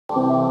It's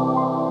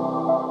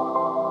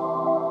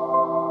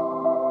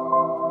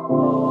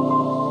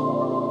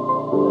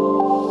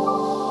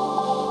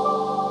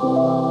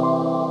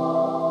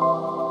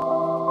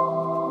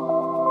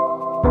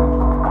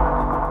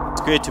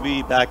great to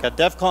be back at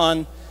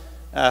Devcon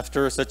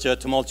after such a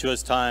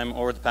tumultuous time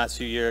over the past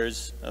few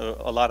years.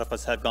 A lot of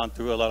us have gone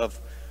through a lot of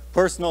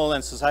personal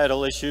and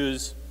societal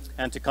issues,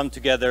 and to come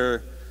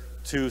together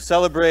to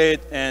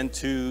celebrate and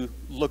to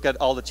look at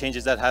all the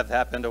changes that have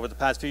happened over the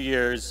past few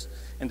years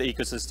in the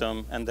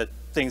ecosystem and the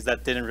things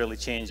that didn't really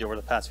change over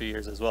the past few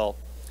years as well.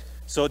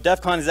 So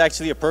Devcon is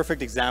actually a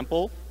perfect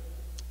example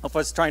of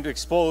us trying to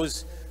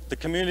expose the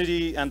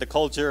community and the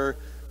culture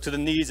to the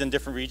needs in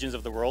different regions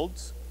of the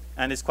world.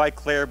 And it's quite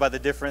clear by the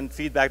different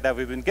feedback that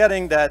we've been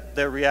getting that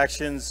the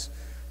reactions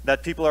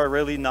that people are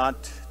really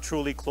not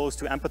truly close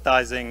to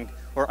empathizing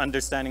or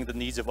understanding the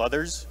needs of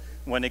others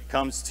when it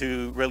comes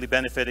to really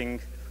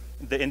benefiting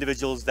the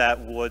individuals that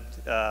would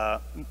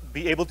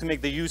be able to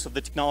make the use of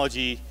the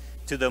technology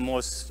to the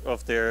most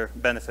of their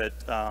benefit.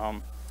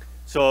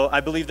 So I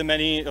believe that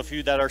many of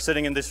you that are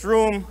sitting in this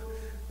room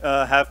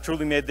have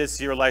truly made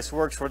this your life's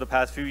work for the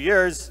past few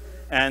years,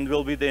 and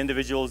will be the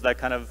individuals that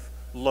kind of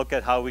look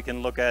at how we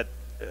can look at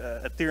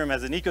Ethereum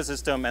as an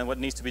ecosystem and what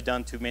needs to be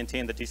done to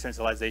maintain the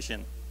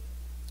decentralization.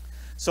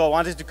 So I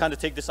wanted to kind of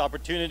take this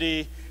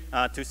opportunity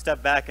to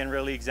step back and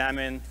really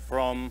examine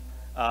from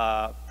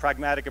a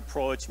pragmatic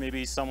approach,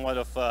 maybe somewhat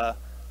of a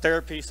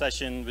therapy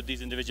session with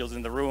these individuals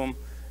in the room,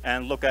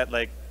 and look at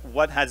like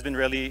what has been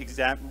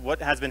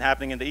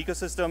happening in the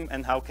ecosystem,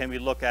 and how can we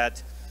look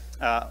at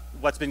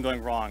what's been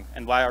going wrong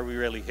and why are we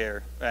really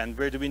here, and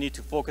where do we need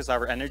to focus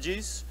our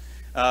energies.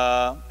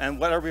 And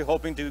what are we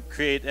hoping to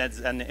create as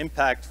an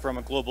impact from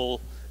a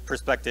global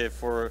perspective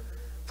for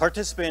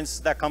participants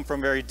that come from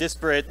very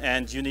disparate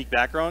and unique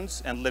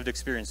backgrounds and lived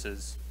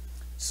experiences.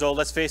 So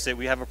let's face it,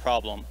 we have a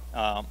problem.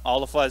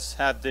 All of us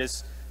have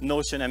this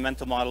notion and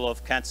mental model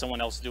of can't someone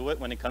else do it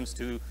when it comes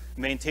to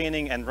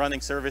maintaining and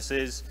running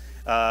services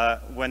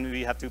when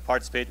we have to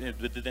participate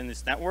within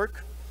this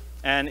network.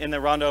 And in a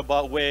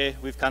roundabout way,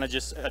 we've kind of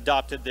just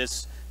adopted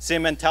this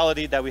same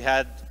mentality that we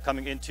had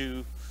coming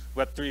into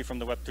Web3 from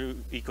the Web2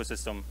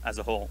 ecosystem as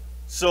a whole.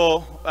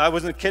 So I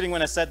wasn't kidding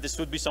when I said this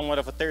would be somewhat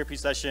of a therapy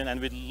session,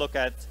 and we'd look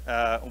at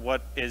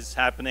what is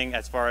happening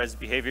as far as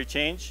behavior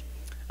change.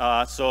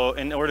 So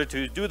in order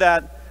to do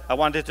that, I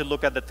wanted to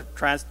look at the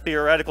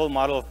theoretical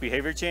model of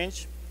behavior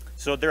change.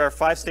 So there are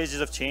 5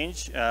 stages of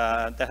change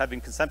that have been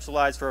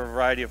conceptualized for a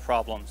variety of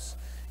problems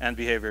and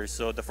behaviors.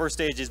 So the first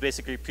stage is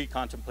basically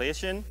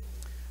pre-contemplation.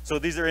 So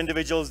these are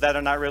individuals that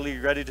are not really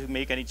ready to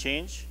make any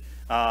change.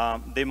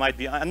 They might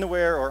be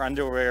unaware or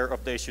underaware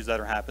of the issues that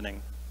are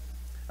happening.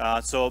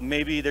 So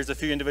maybe there's a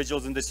few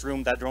individuals in this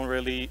room that aren't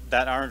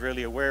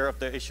really aware of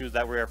the issues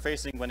that we are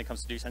facing when it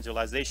comes to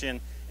decentralization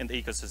in the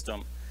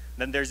ecosystem.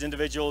 Then there's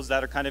individuals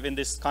that are kind of in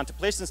this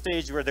contemplation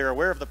stage where they're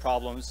aware of the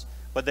problems,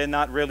 but they're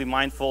not really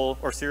mindful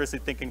or seriously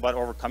thinking about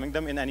overcoming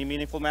them in any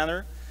meaningful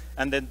manner.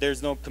 And then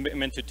there's no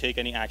commitment to take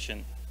any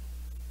action.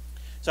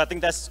 So I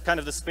think that's kind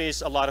of the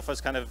space a lot of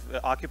us kind of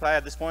occupy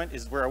at this point,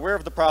 is we're aware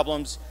of the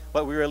problems,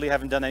 but we really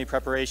haven't done any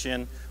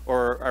preparation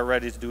or are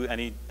ready to do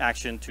any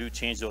action to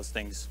change those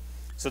things.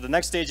 So the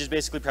next stage is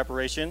basically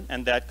preparation,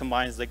 and that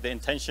combines like the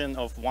intention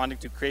of wanting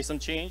to create some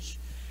change,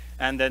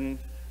 and then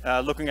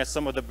looking at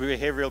some of the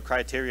behavioral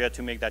criteria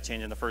to make that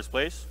change in the first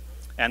place,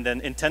 and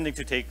then intending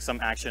to take some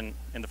action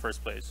in the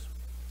first place.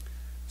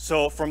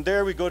 So from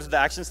there, we go to the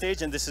action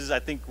stage, and this is, I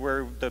think,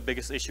 where the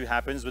biggest issue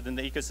happens within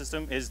the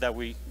ecosystem, is that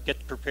we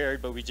get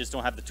prepared, but we just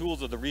don't have the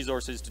tools or the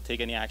resources to take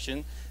any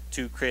action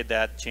to create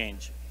that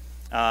change.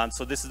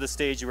 So this is the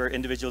stage where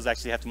individuals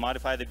actually have to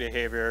modify their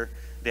behavior,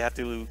 they have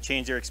to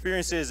change their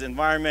experiences,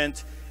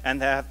 environment,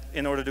 and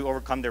in order to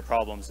overcome their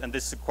problems. And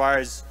this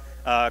requires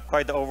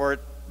quite the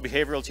overt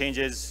behavioral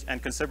changes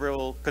and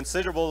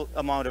considerable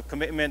amount of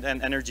commitment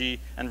and energy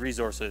and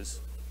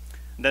resources.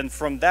 Then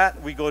from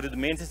that, we go to the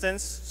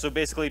maintenance. So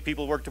basically,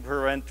 people work to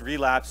prevent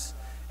relapse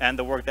and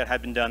the work that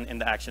had been done in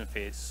the action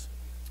phase.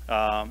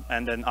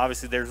 And then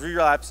obviously there's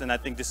relapse, and I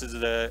think this is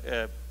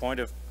the point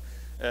of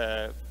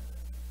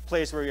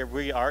place where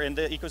we are in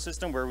the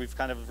ecosystem, where we've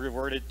kind of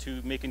reverted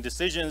to making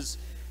decisions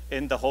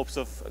in the hopes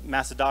of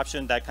mass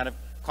adoption that kind of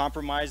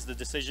compromise the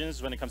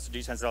decisions when it comes to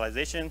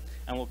decentralization,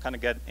 and we'll kind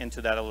of get into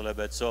that a little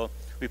bit. So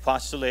we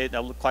postulate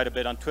quite a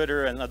bit on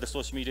Twitter and other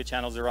social media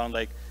channels around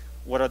like,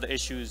 what are the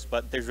issues,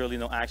 but there's really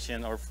no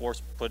action or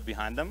force put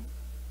behind them.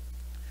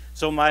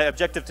 So my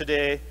objective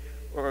today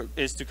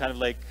is to kind of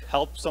like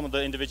help some of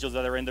the individuals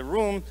that are in the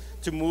room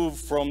to move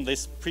from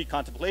this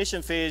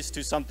pre-contemplation phase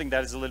to something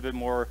that is a little bit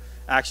more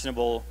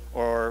actionable,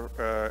 or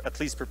at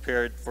least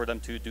prepared for them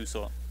to do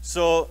so.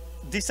 So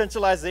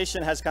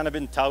decentralization has kind of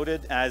been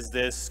touted as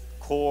this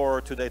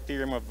core to the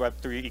Ethereum of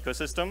Web3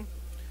 ecosystem,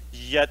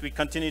 yet we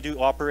continue to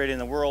operate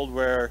in a world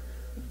where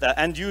the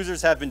end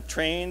users have been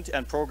trained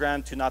and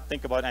programmed to not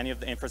think about any of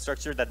the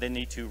infrastructure that they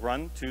need to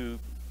run to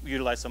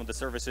utilize some of the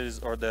services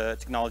or the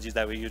technologies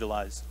that we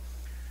utilize.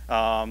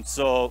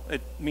 So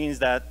it means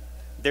that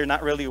they're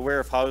not really aware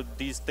of how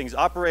these things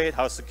operate,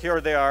 how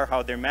secure they are,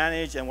 how they're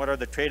managed, and what are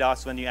the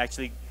trade-offs when you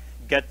actually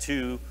get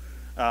to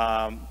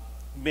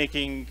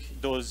making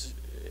those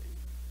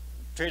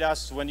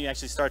trade-offs when you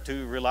actually start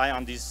to rely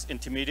on these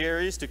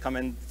intermediaries to come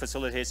and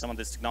facilitate some of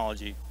this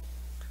technology.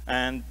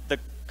 And the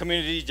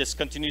community just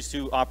continues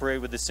to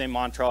operate with the same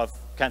mantra of,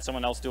 can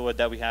someone else do it,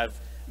 that we have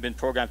been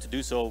programmed to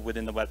do so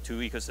within the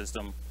Web2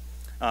 ecosystem.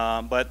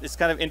 But it's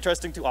kind of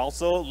interesting to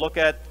also look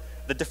at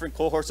the different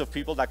cohorts of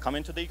people that come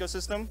into the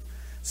ecosystem.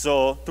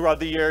 So throughout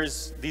the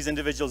years, these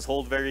individuals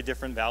hold very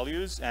different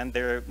values, and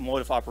their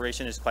mode of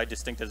operation is quite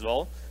distinct as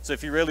well. So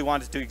if you really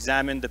wanted to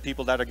examine the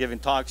people that are giving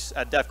talks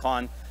at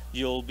Devcon,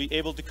 you'll be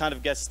able to kind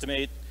of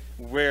guesstimate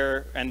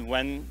where and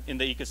when in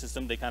the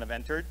ecosystem they kind of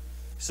entered.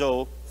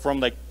 So from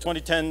like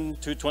 2010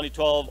 to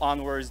 2012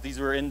 onwards, these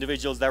were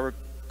individuals that were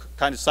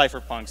kind of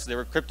cypherpunks. They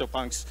were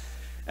CryptoPunks,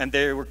 and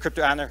they were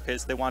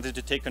crypto-anarchists. They wanted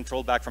to take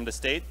control back from the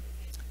state.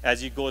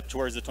 As you go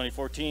towards the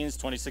 2014s,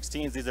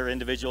 2016s, these are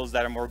individuals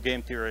that are more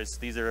game theorists.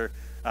 These are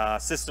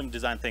system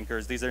design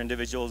thinkers. These are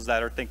individuals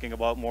that are thinking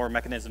about more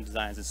mechanism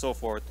designs and so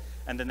forth.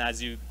 And then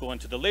as you go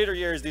into the later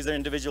years, these are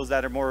individuals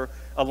that are more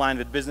aligned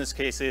with business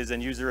cases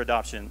and user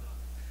adoption.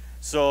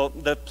 So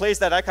the place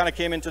that I kind of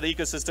came into the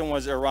ecosystem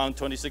was around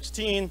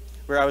 2016,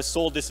 where I was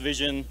sold this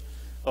vision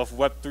of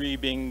Web3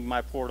 being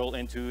my portal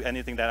into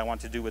anything that I want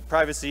to do with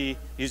privacy,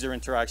 user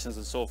interactions,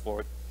 and so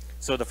forth.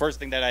 So the first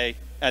thing that I,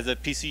 as a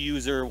PC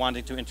user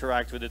wanting to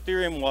interact with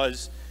Ethereum,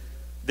 was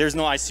there's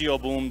no ICO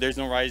boom, there's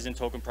no rise in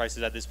token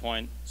prices at this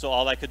point. So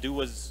all I could do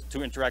was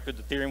to interact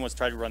with Ethereum was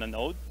try to run a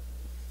node.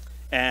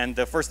 And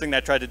the first thing that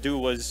I tried to do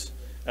was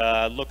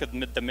look at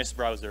the Mist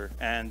browser,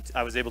 and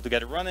I was able to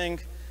get it running,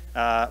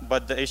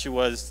 but the issue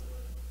was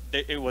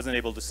it wasn't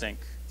able to sync.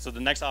 So the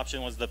next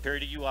option was the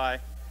Parity UI,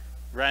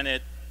 ran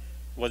it,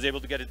 was able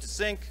to get it to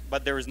sync,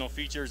 but there was no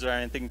features or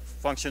anything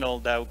functional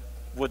that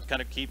would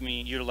kind of keep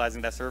me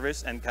utilizing that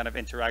service and kind of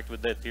interact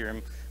with the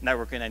Ethereum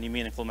network in any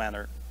meaningful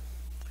manner.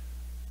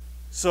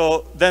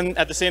 So then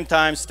at the same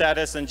time,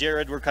 Status and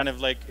Jared were kind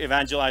of like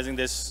evangelizing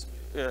this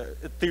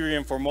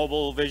Ethereum for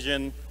mobile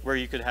vision, where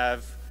you could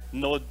have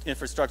node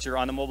infrastructure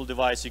on a mobile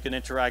device. You can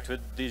interact with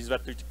these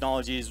Web3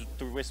 technologies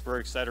through Whisper,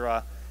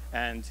 etc.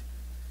 And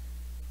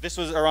this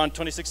was around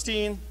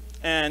 2016,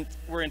 and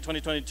we're in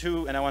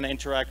 2022, and I want to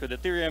interact with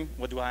Ethereum.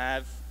 What do I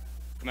have?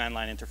 Command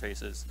line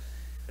interfaces.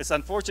 It's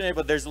unfortunate,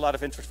 but there's a lot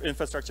of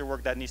infrastructure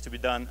work that needs to be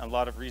done, a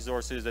lot of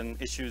resources and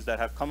issues that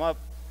have come up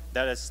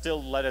that has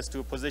still led us to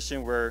a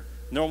position where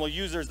normal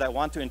users that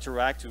want to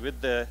interact with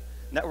the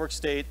network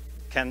state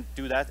can't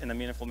do that in a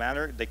meaningful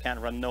manner. They can't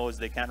run nodes,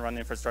 they can't run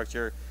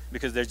infrastructure,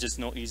 because there's just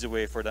no easy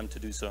way for them to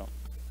do so.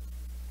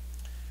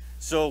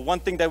 So one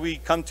thing that we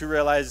come to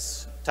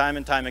realize time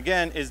and time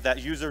again is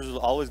that users will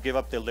always give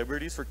up their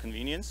liberties for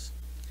convenience.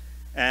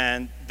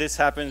 And this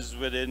happens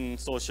within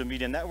social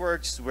media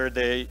networks, where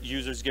the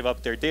users give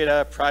up their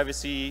data,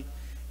 privacy,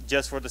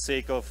 just for the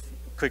sake of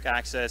quick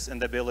access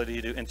and the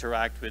ability to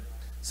interact with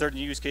certain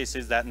use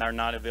cases that are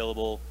not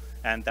available,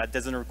 and that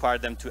doesn't require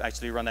them to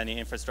actually run any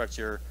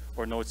infrastructure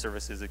or node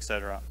services,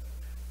 etc.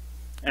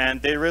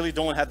 And they really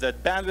don't have the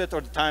bandwidth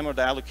or the time or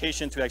the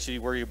allocation to actually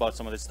worry about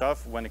some of this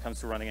stuff when it comes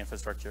to running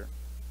infrastructure.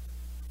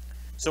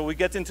 So we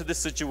get into this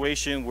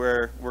situation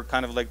where we're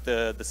kind of like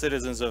the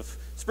citizens of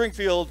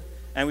Springfield,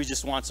 and we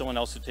just want someone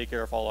else to take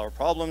care of all our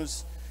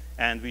problems,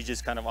 and we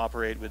just kind of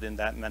operate within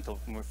that mental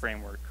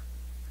framework.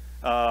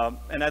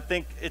 And I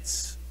think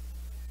it's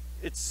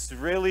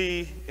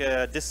really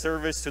a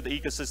disservice to the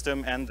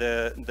ecosystem and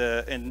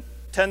the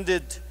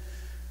intended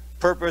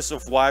purpose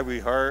of why we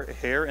are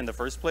here in the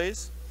first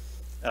place,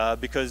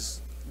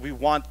 because we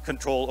want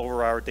control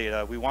over our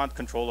data, we want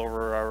control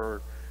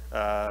over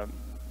our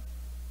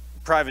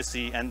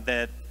privacy, and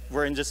that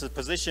we're in just a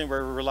position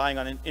where we're relying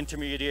on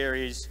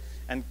intermediaries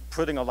and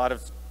putting a lot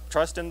of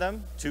trust in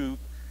them to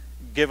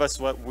give us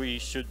what we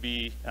should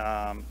be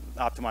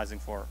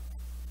optimizing for.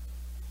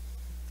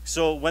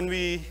 So when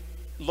we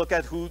look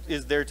at who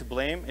is there to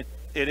blame,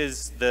 it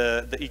is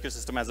the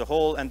ecosystem as a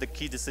whole, and the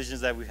key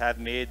decisions that we have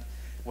made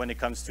when it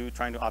comes to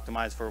trying to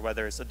optimize for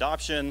whether it's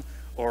adoption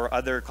or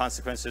other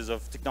consequences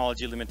of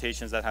technology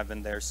limitations that have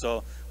been there.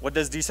 So what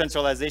does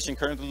decentralization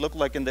currently look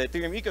like in the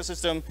Ethereum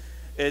ecosystem?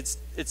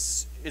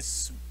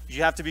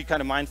 You have to be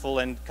kind of mindful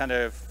and kind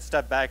of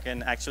step back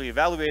and actually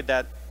evaluate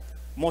that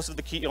most of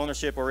the key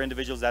ownership or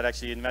individuals that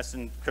actually invest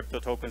in crypto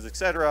tokens,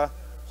 etc.,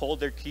 hold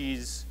their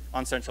keys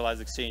on centralized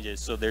exchanges.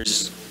 So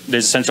there's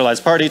a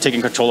centralized party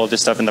taking control of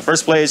this stuff in the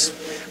first place.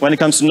 When it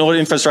comes to node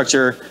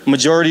infrastructure,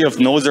 majority of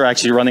nodes are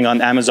actually running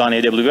on Amazon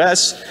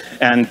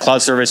AWS and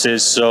cloud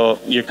services, so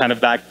you're kind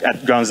of back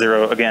at ground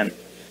zero again.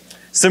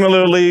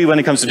 Similarly, when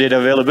it comes to data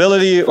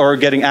availability or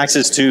getting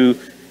access to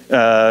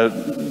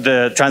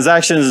the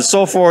transactions and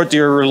so forth,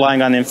 you're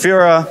relying on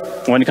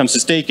Infura. When it comes to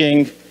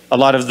staking, a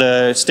lot of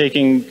the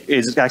staking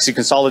is actually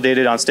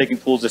consolidated on staking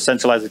pools of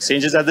centralized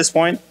exchanges at this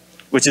point,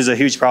 which is a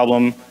huge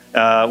problem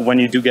when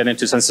you do get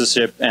into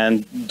censorship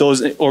and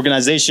those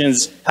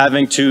organizations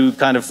having to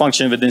kind of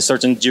function within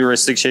certain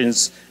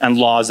jurisdictions and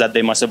laws that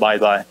they must abide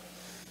by.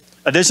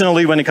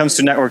 Additionally, when it comes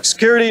to network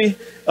security,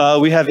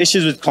 we have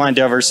issues with client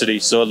diversity.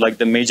 So like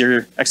the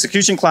major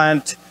execution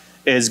client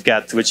is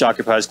Get, which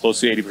occupies close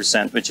to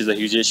 80%, which is a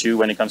huge issue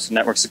when it comes to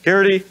network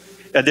security.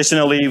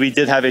 Additionally, we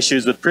did have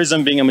issues with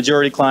Prism being a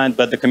majority client,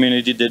 but the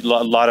community did a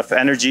lot of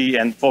energy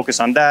and focus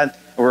on that.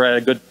 We're at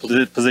a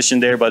good position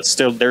there, but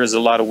still there is a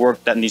lot of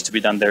work that needs to be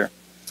done there.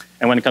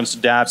 And when it comes to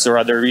dApps or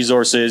other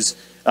resources,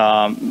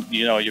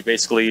 you're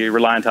basically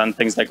reliant on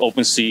things like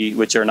OpenSea,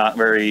 which are not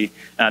very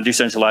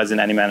decentralized in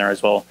any manner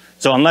as well.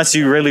 So unless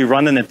you really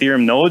run an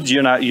Ethereum node,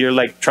 you're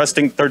like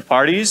trusting third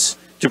parties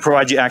to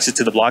provide you access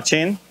to the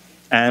blockchain,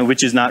 and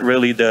which is not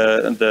really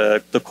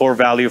the core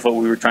value of what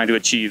we were trying to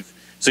achieve.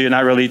 So you're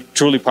not really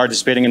truly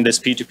participating in this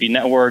P2P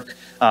network.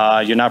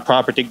 You're not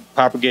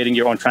propagating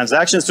your own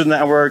transactions to the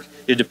network.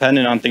 You're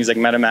dependent on things like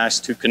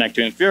MetaMask to connect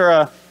to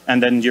Infura,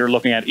 and then you're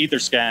looking at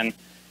Etherscan,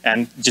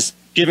 and just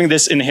giving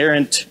this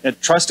inherent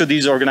trust to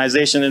these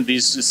organizations and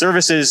these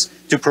services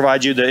to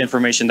provide you the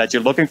information that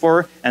you're looking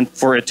for and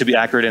for it to be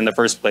accurate in the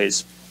first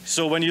place.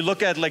 So when you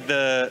look at like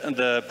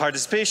the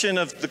participation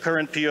of the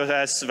current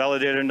POS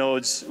validator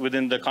nodes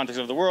within the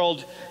context of the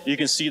world, you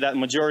can see that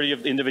majority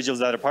of the individuals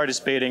that are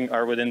participating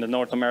are within the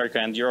North America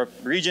and Europe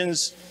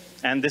regions.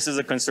 And this is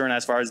a concern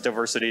as far as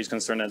diversity is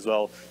concerned as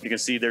well. You can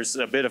see there's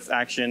a bit of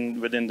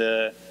action within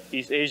the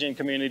East Asian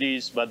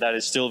communities, but that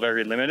is still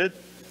very limited.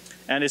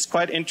 And it's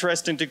quite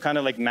interesting to kind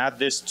of like map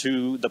this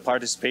to the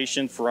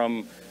participation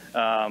from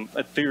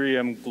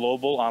Ethereum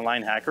global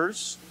online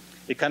hackers.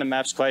 It kind of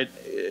maps quite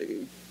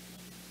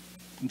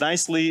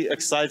nicely,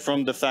 aside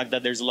from the fact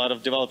that there's a lot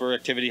of developer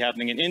activity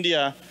happening in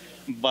India,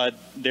 but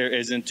there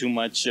isn't too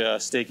much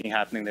staking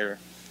happening there.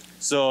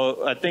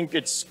 So I think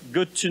it's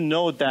good to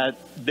know that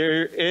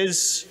there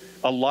is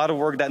a lot of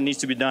work that needs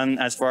to be done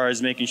as far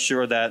as making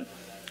sure that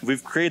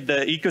we've created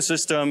the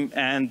ecosystem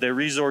and the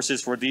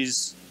resources for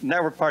these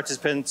network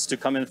participants to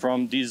come in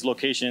from these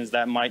locations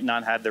that might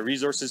not have the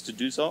resources to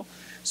do so.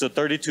 So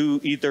 32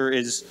 Ether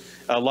is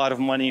a lot of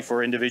money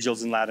for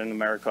individuals in Latin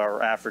America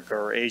or Africa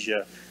or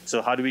Asia.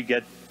 So how do we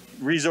get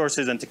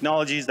resources and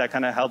technologies that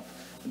kind of help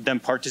them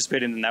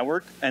participate in the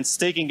network? And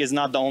staking is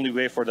not the only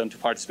way for them to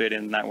participate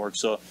in the network.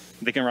 So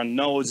they can run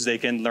nodes, they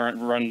can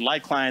run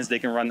light clients, they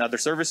can run other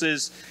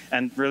services,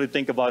 and really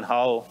think about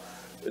how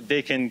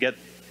they can get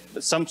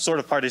some sort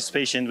of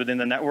participation within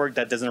the network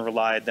that doesn't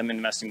rely on them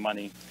investing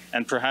money.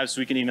 And perhaps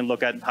we can even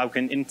look at how we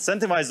can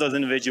incentivize those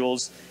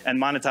individuals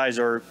and monetize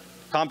or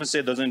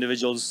compensate those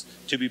individuals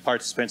to be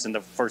participants in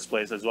the first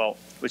place as well,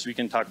 which we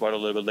can talk about a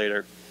little bit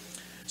later.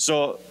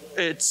 So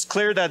it's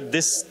clear that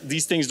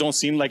these things don't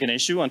seem like an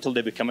issue until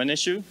they become an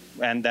issue,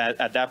 and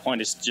that at that point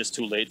it's just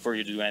too late for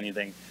you to do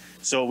anything.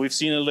 So we've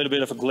seen a little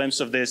bit of a glimpse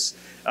of this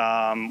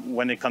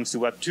when it comes to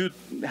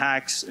Web2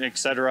 hacks, et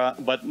cetera,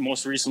 but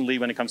most recently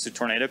when it comes to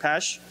Tornado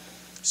Cash.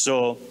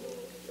 So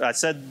I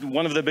said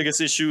one of the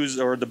biggest issues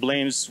or the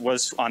blames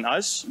was on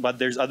us, but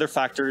there's other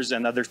factors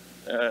and other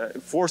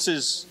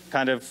forces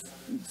kind of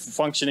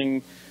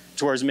functioning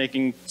towards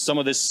making some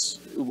of this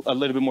a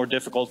little bit more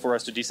difficult for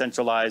us to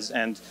decentralize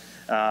and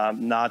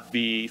not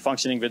be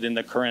functioning within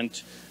the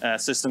current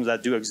systems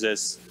that do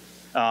exist.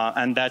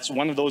 And that's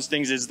one of those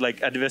things is like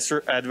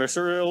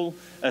adversarial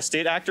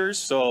state actors.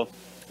 So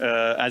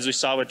as we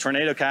saw with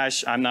Tornado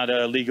Cash, I'm not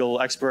a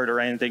legal expert or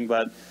anything,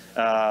 but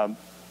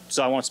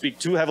so I won't speak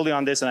too heavily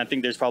on this, and I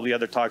think there's probably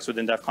other talks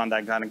within Devcon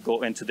that kind of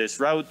go into this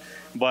route.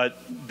 But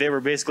they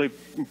were basically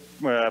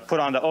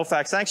put on the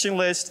OFAC sanction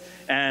list,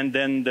 and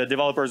then the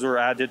developers were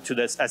added to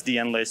this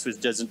SDN list,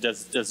 which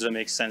doesn't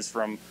make sense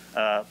from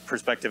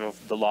perspective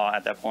of the law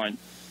at that point.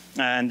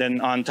 And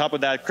then on top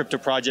of that, crypto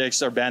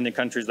projects are banned in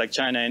countries like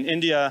China and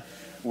India,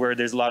 where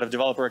there's a lot of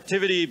developer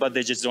activity, but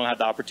they just don't have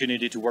the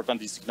opportunity to work on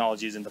these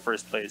technologies in the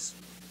first place.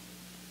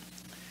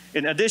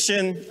 In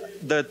addition,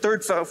 the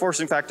third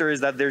forcing factor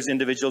is that there's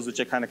individuals which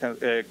I kind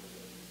of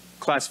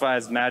classify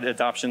as mad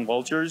adoption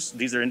vultures.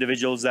 These are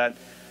individuals that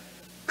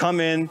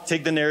come in,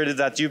 take the narrative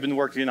that you've been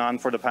working on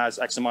for the past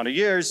X amount of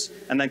years,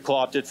 and then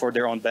co-opt it for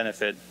their own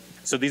benefit.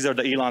 So these are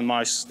the Elon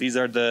Musks, these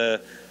are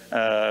the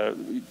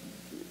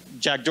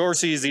Jack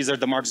Dorseys, these are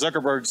the Mark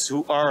Zuckerbergs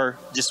who are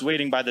just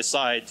waiting by the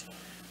side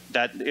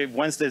that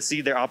once they see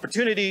their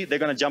opportunity, they're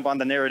going to jump on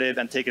the narrative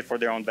and take it for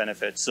their own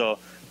benefit. So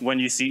when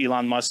you see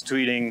Elon Musk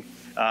tweeting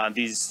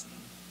these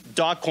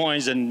dog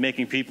coins and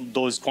making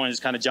those coins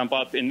kind of jump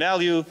up in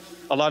value,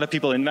 a lot of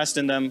people invest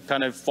in them,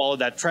 kind of follow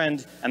that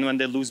trend, and when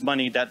they lose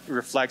money, that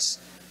reflects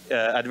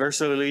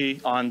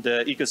adversely on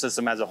the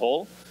ecosystem as a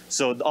whole.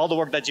 So all the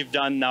work that you've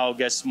done now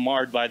gets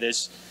marred by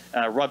this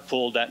rug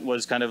pull that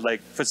was kind of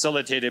like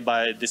facilitated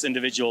by this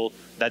individual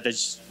that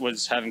just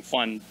was having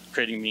fun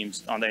creating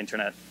memes on the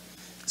internet.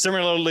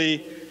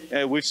 Similarly,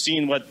 we've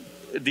seen what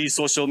these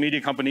social media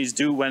companies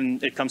do when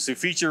it comes to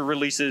feature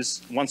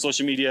releases. One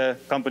social media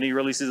company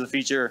releases a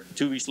feature,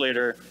 2 weeks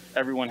later,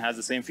 everyone has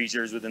the same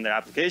features within their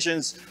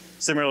applications.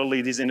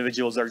 Similarly, these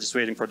individuals are just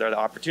waiting for their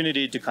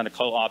opportunity to kind of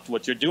co-opt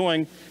what you're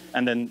doing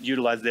and then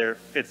utilize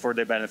it for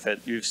their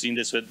benefit. You've seen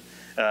this with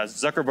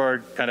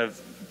Zuckerberg kind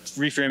of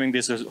reframing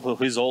this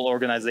his whole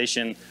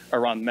organization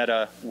around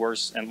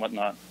metaverse and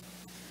whatnot.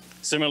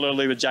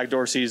 Similarly, with Jack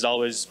Dorsey, is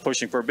always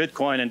pushing for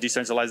Bitcoin and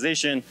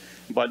decentralization,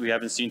 but we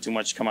haven't seen too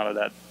much come out of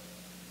that.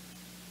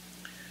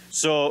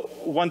 So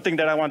one thing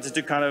that I wanted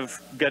to kind of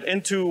get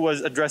into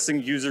was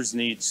addressing users'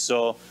 needs.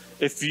 So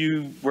if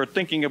you were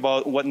thinking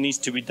about what needs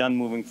to be done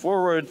moving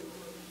forward,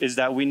 is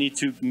that we need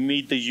to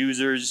meet the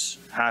users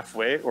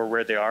halfway or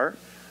where they are.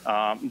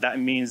 That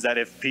means that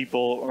if people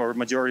or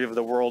majority of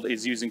the world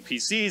is using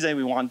PCs and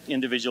we want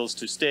individuals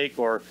to stake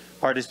or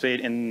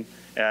participate in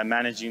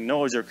managing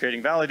nodes or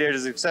creating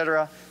validators, et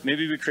cetera,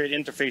 maybe we create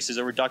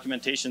interfaces or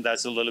documentation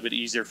that's a little bit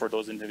easier for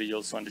those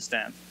individuals to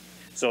understand.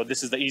 So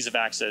this is the ease of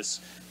access.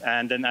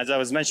 And then as I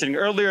was mentioning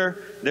earlier,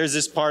 there's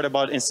this part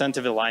about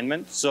incentive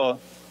alignment.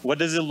 So what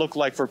does it look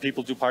like for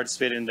people to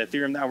participate in the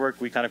Ethereum network?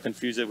 We kind of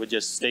confuse it with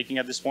just staking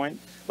at this point,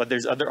 but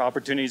there's other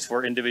opportunities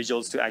for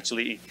individuals to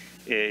actually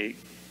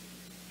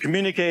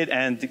communicate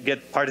and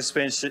get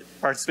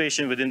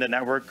participation within the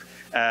network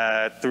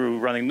through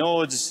running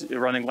nodes,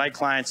 running light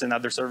clients and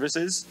other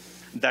services.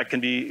 That can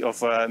be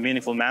of a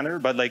meaningful manner,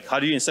 but like, how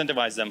do you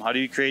incentivize them? How do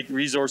you create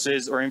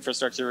resources or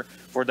infrastructure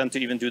for them to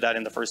even do that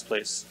in the first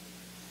place?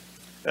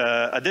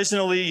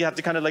 Additionally, you have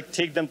to kind of like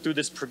take them through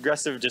this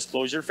progressive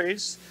disclosure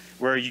phase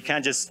where you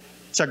can't just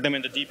chuck them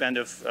in the deep end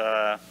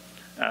of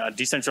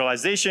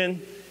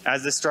decentralization.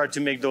 As they start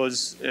to make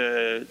those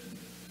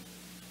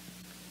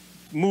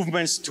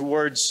movements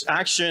towards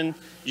action,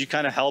 you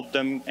kind of help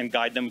them and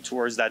guide them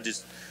towards that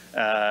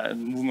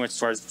movement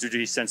towards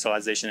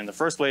decentralization in the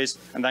first place,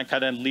 and that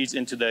kind of leads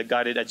into the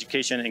guided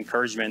education and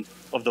encouragement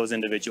of those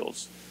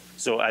individuals.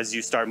 So as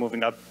you start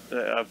moving up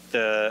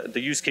the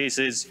use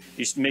cases,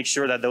 you make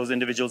sure that those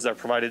individuals are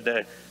provided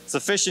the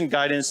sufficient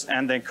guidance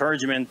and the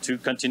encouragement to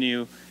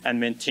continue and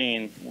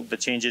maintain the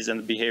changes and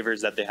the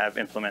behaviors that they have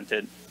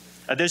implemented.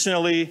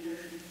 Additionally,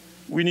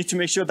 we need to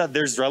make sure that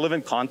there's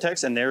relevant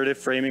context and narrative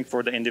framing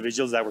for the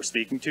individuals that we're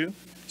speaking to.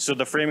 So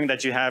the framing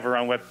that you have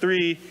around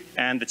Web3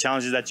 and the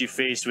challenges that you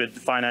face with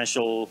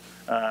financial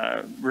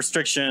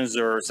restrictions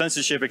or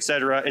censorship, et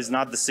cetera, is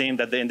not the same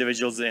that the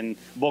individuals in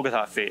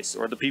Bogotá face,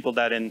 or the people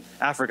that in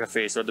Africa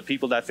face, or the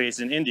people that face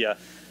in India.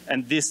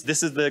 And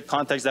this is the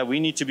context that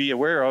we need to be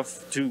aware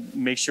of to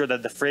make sure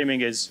that the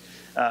framing is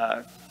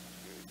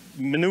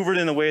maneuvered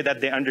in a way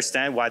that they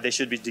understand why they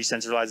should be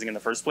decentralizing in the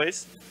first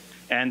place.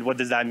 And what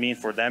does that mean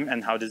for them,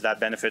 and how does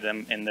that benefit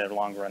them in the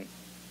long run?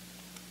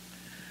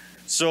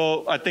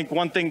 So I think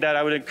one thing that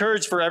I would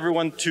encourage for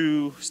everyone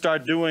to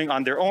start doing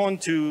on their own,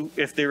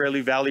 if they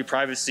really value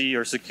privacy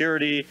or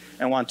security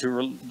and want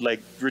to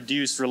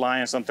reduce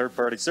reliance on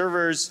third-party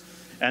servers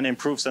and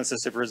improve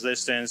censorship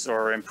resistance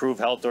or improve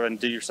health or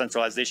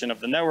decentralization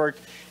of the network,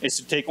 is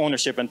to take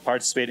ownership and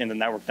participate in the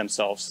network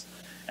themselves.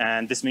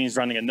 And this means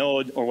running a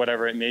node or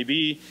whatever it may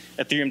be.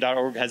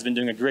 Ethereum.org has been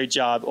doing a great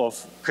job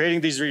of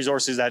creating these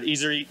resources that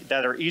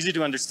are easy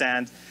to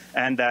understand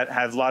and that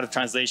have a lot of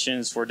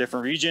translations for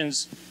different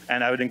regions.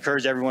 And I would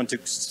encourage everyone to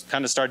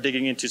kind of start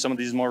digging into some of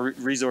these more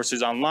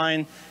resources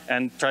online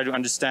and try to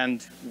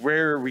understand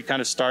where we kind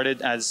of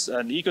started as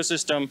an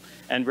ecosystem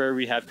and where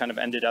we have kind of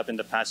ended up in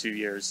the past few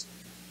years.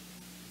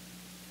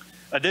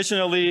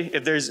 Additionally,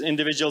 if there's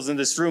individuals in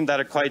this room that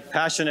are quite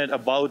passionate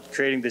about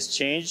creating this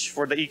change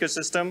for the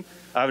ecosystem,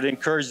 I would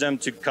encourage them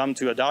to come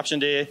to Adoption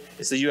Day.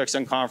 It's a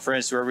UXN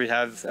conference where we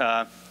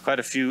have quite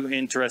a few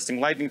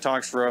interesting lightning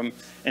talks from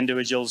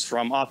individuals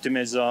from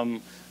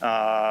Optimism,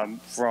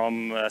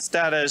 from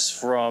Status,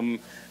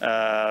 from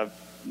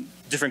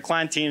different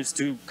client teams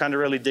to kind of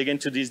really dig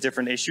into these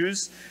different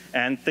issues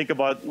and think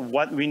about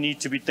what we need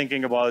to be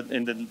thinking about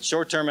in the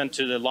short term and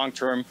to the long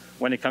term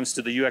when it comes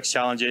to the UX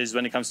challenges,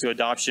 when it comes to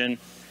adoption,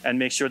 and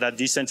make sure that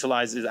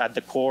decentralization is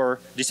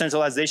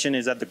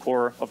at the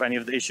core of any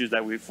of the issues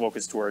that we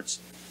focus towards.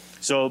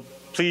 So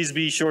please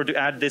be sure to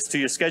add this to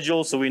your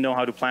schedule so we know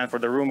how to plan for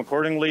the room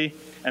accordingly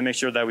and make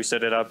sure that we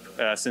set it up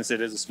since it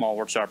is a small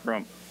workshop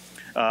room.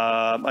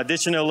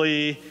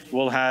 Additionally,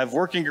 we'll have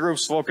working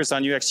groups focused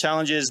on UX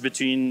challenges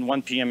between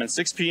 1 p.m. and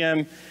 6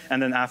 p.m.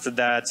 And then after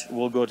that,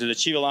 we'll go to the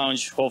Chiva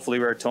Lounge, hopefully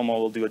where Tomo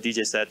will do a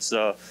DJ set.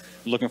 So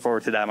looking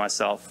forward to that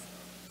myself.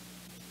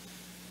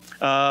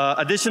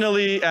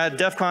 Additionally, at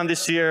Devcon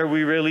this year,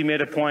 we really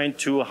made a point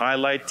to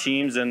highlight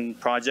teams and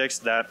projects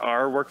that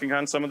are working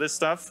on some of this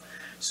stuff.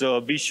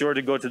 So be sure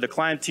to go to the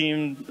client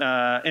team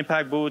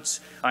impact booths.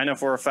 I know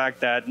for a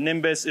fact that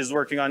Nimbus is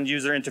working on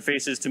user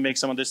interfaces to make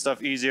some of this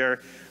stuff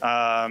easier.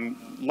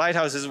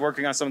 Lighthouse is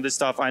working on some of this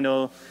stuff. I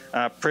know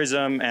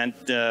Prism and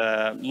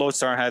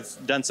Lodestar have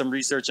done some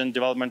research and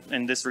development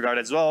in this regard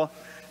as well.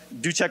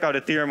 Do check out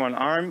Ethereum on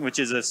ARM, which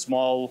is a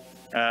small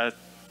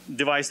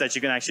device that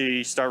you can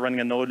actually start running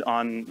a node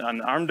on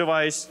an ARM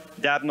device.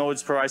 dApp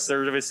nodes provide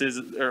services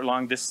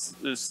along this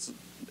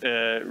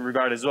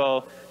regard as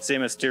well,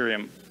 same as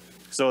Ethereum.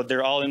 So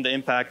they're all in the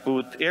impact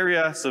booth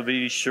area, so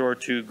be sure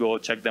to go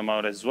check them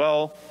out as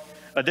well.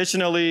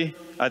 Additionally,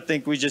 I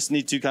think we just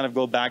need to kind of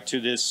go back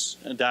to this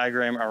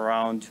diagram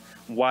around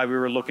why we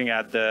were looking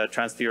at the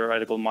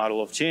trans-theoretical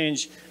model of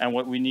change and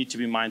what we need to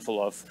be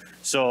mindful of.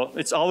 So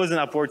it's always an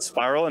upward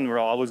spiral and we're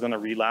always going to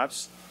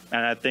relapse.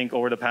 And I think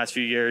over the past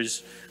few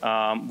years,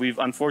 we've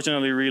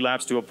unfortunately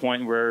relapsed to a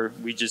point where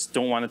we just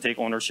don't want to take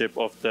ownership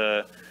of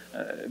the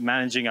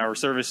managing our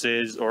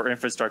services or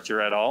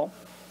infrastructure at all.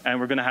 And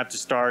we're going to have to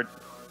start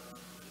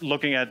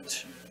looking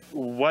at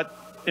what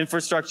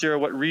infrastructure,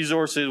 what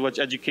resources, what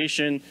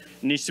education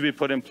needs to be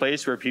put in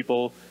place where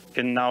people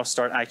can now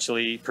start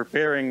actually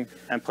preparing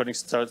and putting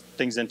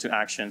things into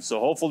action. So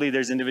hopefully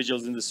there's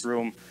individuals in this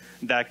room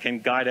that can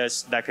guide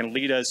us, that can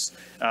lead us,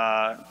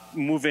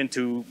 move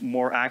into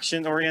more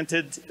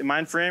action-oriented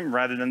mind frame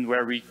rather than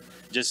where we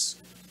just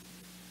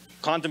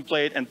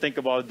contemplate and think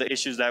about the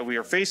issues that we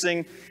are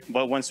facing,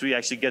 but once we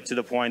actually get to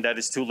the point that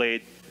it's too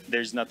late,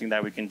 there's nothing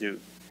that we can do.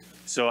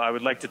 So I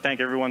would like to thank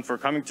everyone for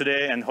coming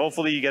today, and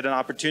hopefully you get an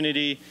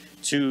opportunity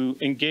to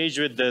engage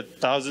with the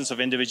thousands of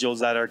individuals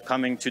that are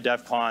coming to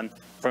Devcon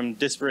from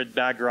disparate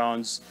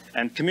backgrounds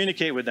and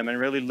communicate with them and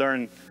really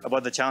learn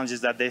about the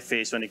challenges that they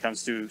face when it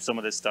comes to some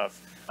of this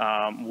stuff.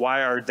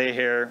 Why are they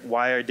here?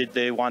 Why did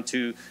they want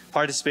to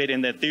participate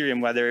in the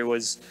Ethereum, whether it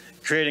was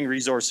creating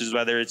resources,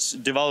 whether it's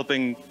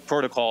developing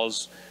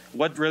protocols,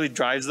 what really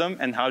drives them,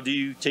 and how do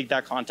you take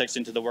that context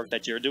into the work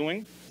that you're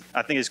doing?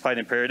 I think it's quite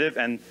imperative.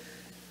 And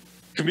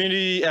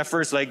community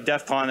efforts like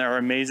Devcon are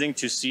amazing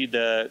to see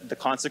the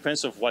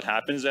consequence of what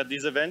happens at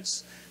these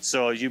events.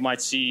 So you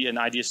might see an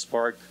idea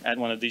spark at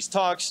one of these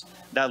talks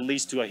that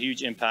leads to a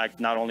huge impact,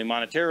 not only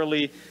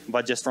monetarily,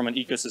 but just from an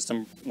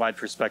ecosystem-wide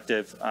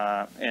perspective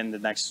in the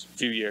next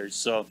few years.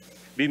 So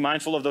be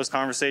mindful of those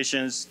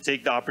conversations,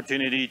 take the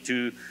opportunity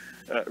to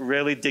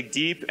really dig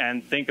deep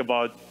and think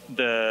about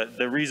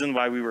the reason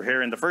why we were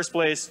here in the first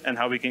place and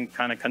how we can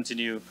kind of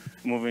continue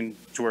moving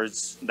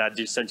towards that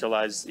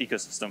decentralized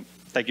ecosystem.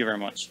 Thank you very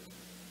much.